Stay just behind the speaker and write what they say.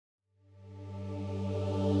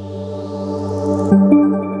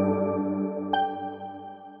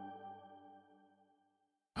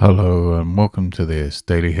Hello and welcome to this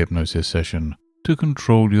daily hypnosis session to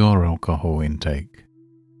control your alcohol intake.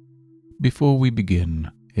 Before we begin,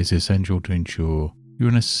 it's essential to ensure you're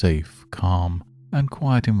in a safe, calm and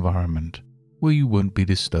quiet environment where you won't be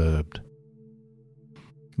disturbed.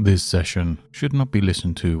 This session should not be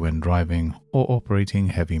listened to when driving or operating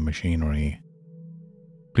heavy machinery.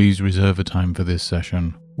 Please reserve a time for this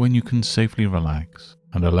session when you can safely relax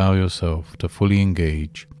and allow yourself to fully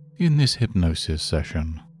engage in this hypnosis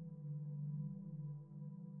session.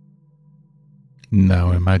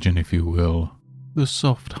 Now imagine, if you will, the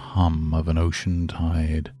soft hum of an ocean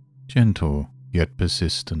tide, gentle yet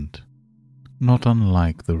persistent, not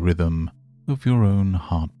unlike the rhythm of your own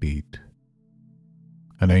heartbeat.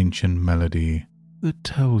 An ancient melody that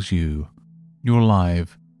tells you you're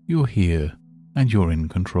alive, you're here, and you're in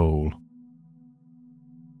control.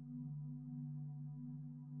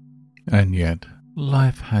 And yet,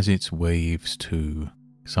 life has its waves too,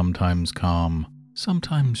 sometimes calm,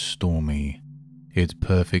 sometimes stormy. It's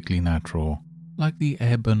perfectly natural, like the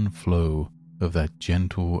ebb and flow of that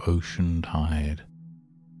gentle ocean tide.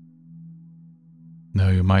 Now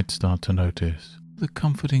you might start to notice the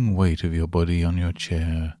comforting weight of your body on your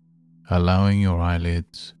chair, allowing your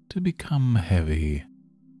eyelids to become heavy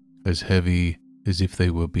as if they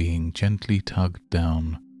were being gently tugged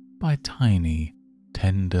down by tiny,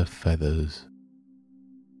 tender feathers.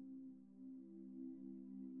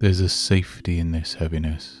 There's a safety in this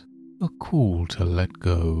heaviness, a call to let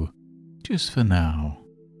go, just for now.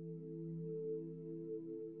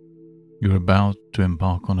 You're about to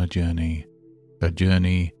embark on a journey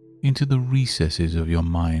into the recesses of your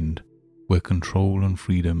mind, where control and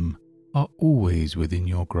freedom are always within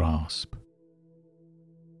your grasp.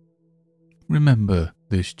 Remember,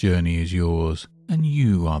 this journey is yours, and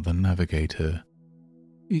you are the navigator.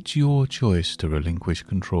 It's your choice to relinquish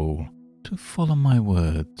control, to follow my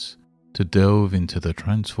words, to delve into the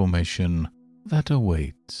transformation that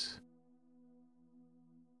awaits.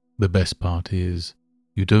 The best part is,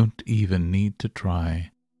 you don't even need to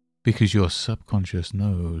try, because your subconscious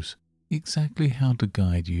knows exactly how to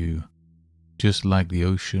guide you, just like the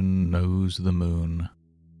ocean knows the moon.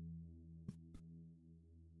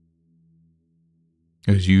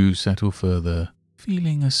 As you settle further,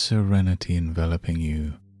 feeling a serenity enveloping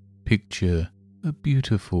you, picture a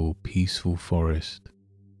beautiful, peaceful forest.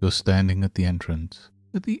 You're standing at the entrance,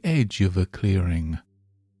 at the edge of a clearing.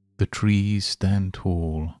 The trees stand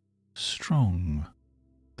tall, strong,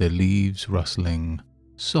 their leaves rustling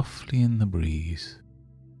softly in the breeze,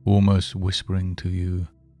 almost whispering to you,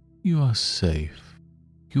 you are safe,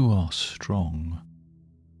 you are strong,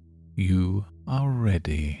 you are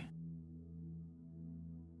ready.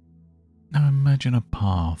 Now imagine a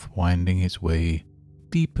path winding its way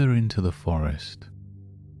deeper into the forest,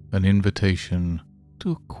 an invitation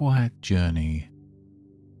to a quiet journey.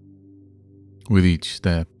 With each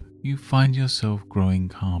step, you find yourself growing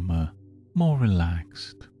calmer, more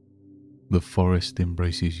relaxed. The forest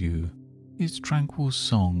embraces you, its tranquil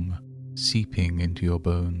song seeping into your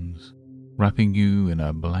bones, wrapping you in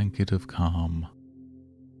a blanket of calm.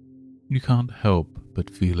 You can't help but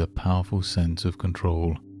feel a powerful sense of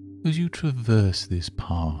control as you traverse this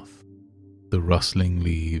path, the rustling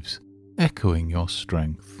leaves echoing your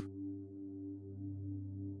strength.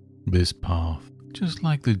 This path, just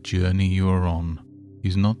like the journey you are on,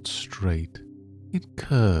 is not straight. It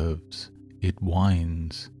curves, it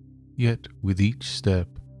winds, yet with each step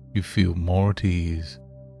you feel more at ease,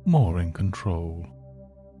 more in control.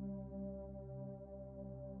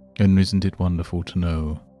 And isn't it wonderful to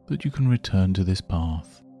know that you can return to this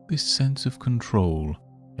path, this sense of control,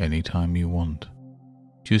 anytime you want?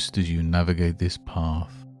 Just as you navigate this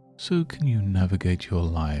path, so can you navigate your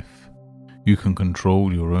life. You can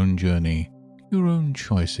control your own journey, your own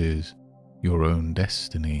choices, your own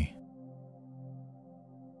destiny.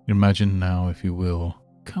 Imagine now, if you will,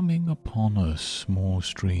 coming upon a small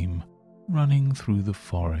stream running through the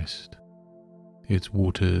forest, its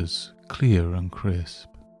waters clear and crisp.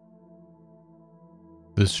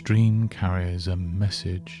 The stream carries a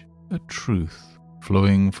message, a truth,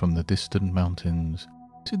 flowing from the distant mountains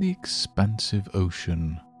to the expansive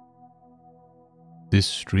ocean. This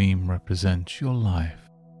stream represents your life,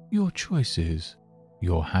 your choices,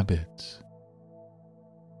 your habits.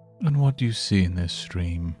 And what do you see in this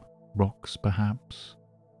stream? Rocks, perhaps?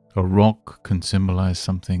 A rock can symbolize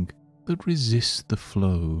something that resists the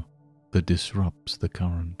flow, that disrupts the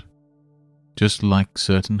current. Just like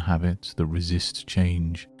certain habits that resist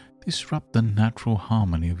change, disrupt the natural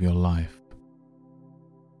harmony of your life.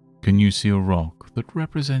 Can you see a rock that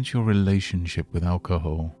represents your relationship with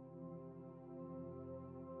alcohol?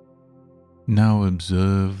 Now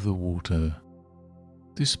observe the water.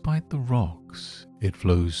 Despite the rocks, it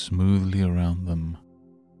flows smoothly around them.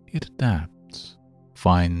 It adapts,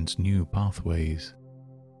 finds new pathways.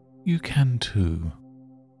 You can too.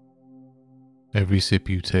 Every sip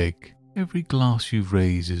you take, every glass you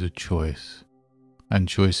raise is a choice, and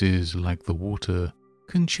choices like the water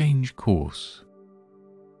can change course.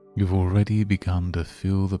 You've already begun to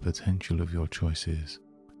feel the potential of your choices,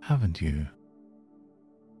 haven't you?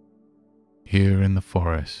 Here in the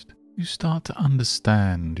forest, you start to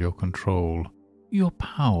understand your control, your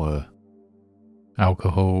power.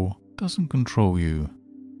 Alcohol doesn't control you,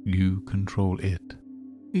 you control it.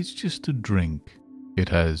 It's just a drink. It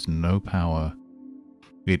has no power.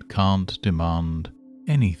 It can't demand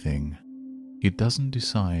anything. It doesn't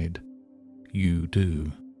decide. You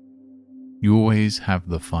do. You always have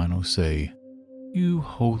the final say. You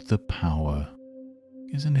hold the power.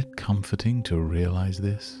 Isn't it comforting to realize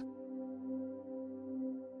this?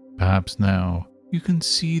 Perhaps now you can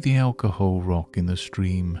see the alcohol rock in the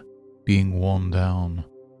stream being worn down,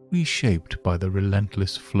 reshaped by the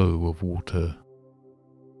relentless flow of water.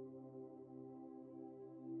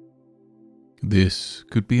 This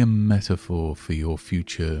could be a metaphor for your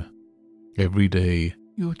future. Every day,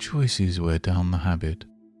 your choices wear down the habit,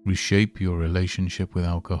 reshape your relationship with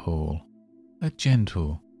alcohol. A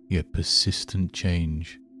gentle yet persistent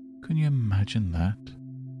change. Can you imagine that?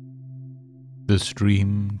 The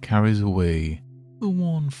stream carries away the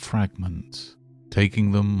worn fragments,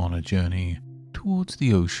 taking them on a journey towards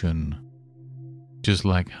the ocean. Just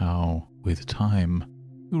like how, with time,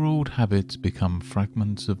 your old habits become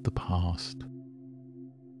fragments of the past,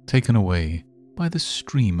 taken away by the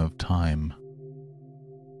stream of time.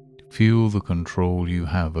 Feel the control you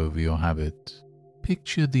have over your habits.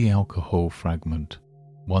 Picture the alcohol fragment,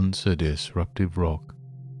 once a disruptive rock,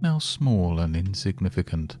 now small and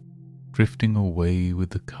insignificant, drifting away with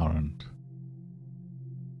the current.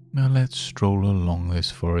 Now let's stroll along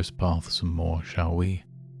this forest path some more, shall we?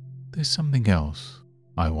 There's something else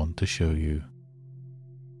I want to show you.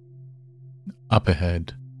 Up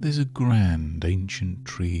ahead, there's a grand ancient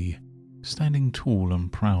tree, standing tall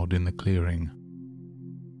and proud in the clearing.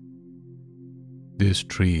 This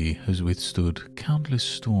tree has withstood countless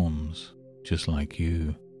storms, just like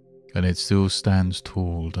you, and it still stands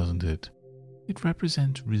tall, doesn't it? It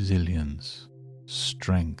represents resilience,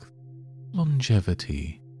 strength,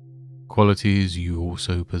 longevity, qualities you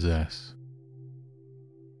also possess.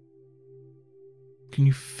 Can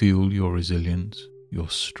you feel your resilience, your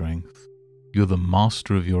strength? You're the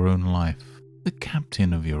master of your own life, the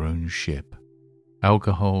captain of your own ship.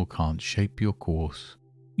 Alcohol can't shape your course.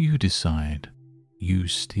 You decide. You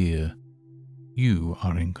steer. You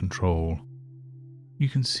are in control. You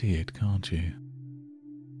can see it, can't you?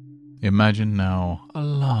 Imagine now a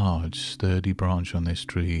large, sturdy branch on this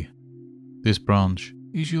tree. This branch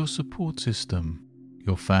is your support system,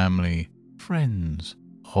 your family, friends,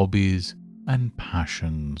 hobbies, and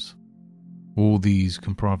passions. All these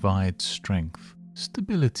can provide strength,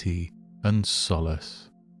 stability, and solace.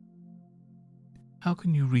 How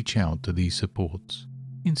can you reach out to these supports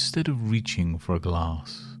instead of reaching for a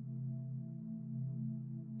glass?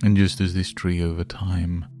 And just as this tree over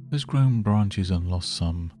time has grown branches and lost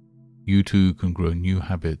some, you too can grow new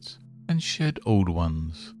habits and shed old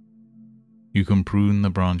ones. You can prune the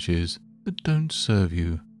branches that don't serve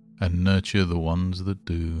you and nurture the ones that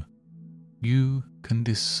do. You can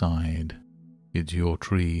decide. It's your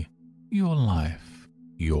tree, your life,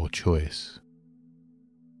 your choice.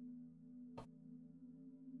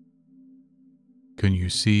 Can you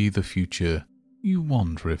see the future you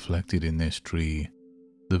want reflected in this tree?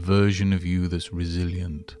 The version of you that's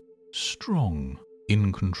resilient, strong,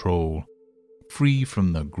 in control, free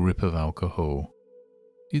from the grip of alcohol.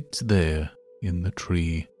 It's there in the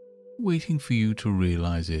tree, waiting for you to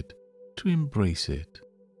realize it, to embrace it.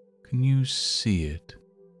 Can you see it?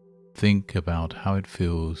 Think about how it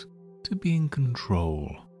feels to be in control,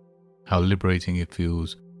 how liberating it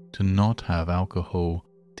feels to not have alcohol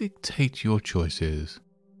dictate your choices.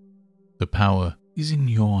 The power is in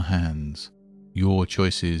your hands. Your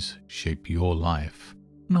choices shape your life,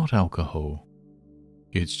 not alcohol.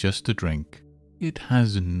 It's just a drink. It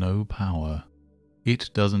has no power. It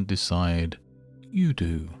doesn't decide. You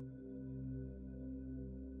do.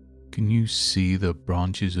 Can you see the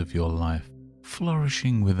branches of your life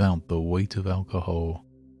flourishing without the weight of alcohol?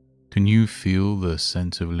 Can you feel the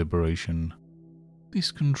sense of liberation?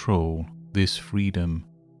 This control, this freedom,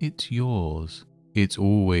 it's yours. It's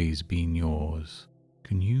always been yours.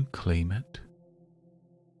 Can you claim it?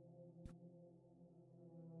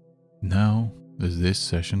 Now, as this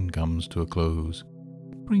session comes to a close,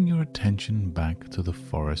 bring your attention back to the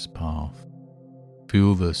forest path.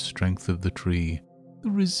 Feel the strength of the tree, the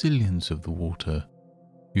resilience of the water.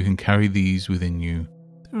 You can carry these within you.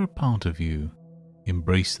 They're a part of you.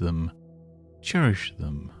 Embrace them. Cherish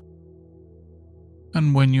them.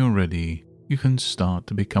 And when you're ready, you can start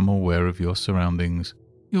to become aware of your surroundings,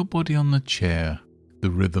 your body on the chair, the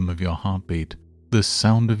rhythm of your heartbeat, the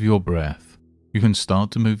sound of your breath. You can start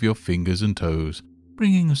to move your fingers and toes,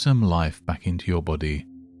 bringing some life back into your body.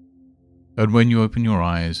 And when you open your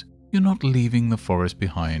eyes, you're not leaving the forest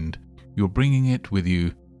behind. You're bringing it with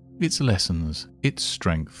you, its lessons, its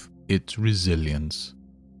strength, its resilience.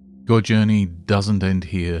 Your journey doesn't end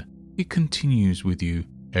here. It continues with you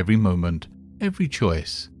every moment, every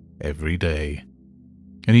choice, every day.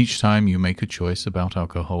 And each time you make a choice about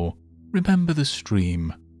alcohol, remember the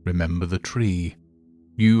stream, remember the tree.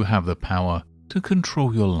 You have the power to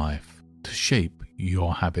control your life, to shape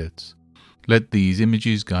your habits. Let these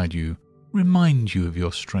images guide you, remind you of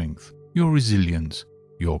your strength, your resilience,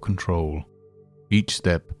 your control. Each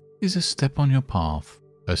step is a step on your path,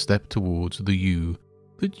 a step towards the you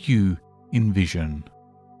that you envision.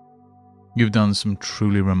 You've done some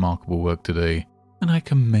truly remarkable work today, and I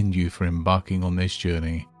commend you for embarking on this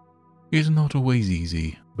journey. It's not always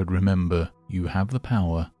easy, but remember, you have the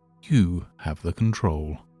power, you have the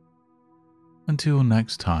control. Until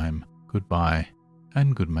next time, goodbye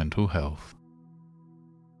and good mental health.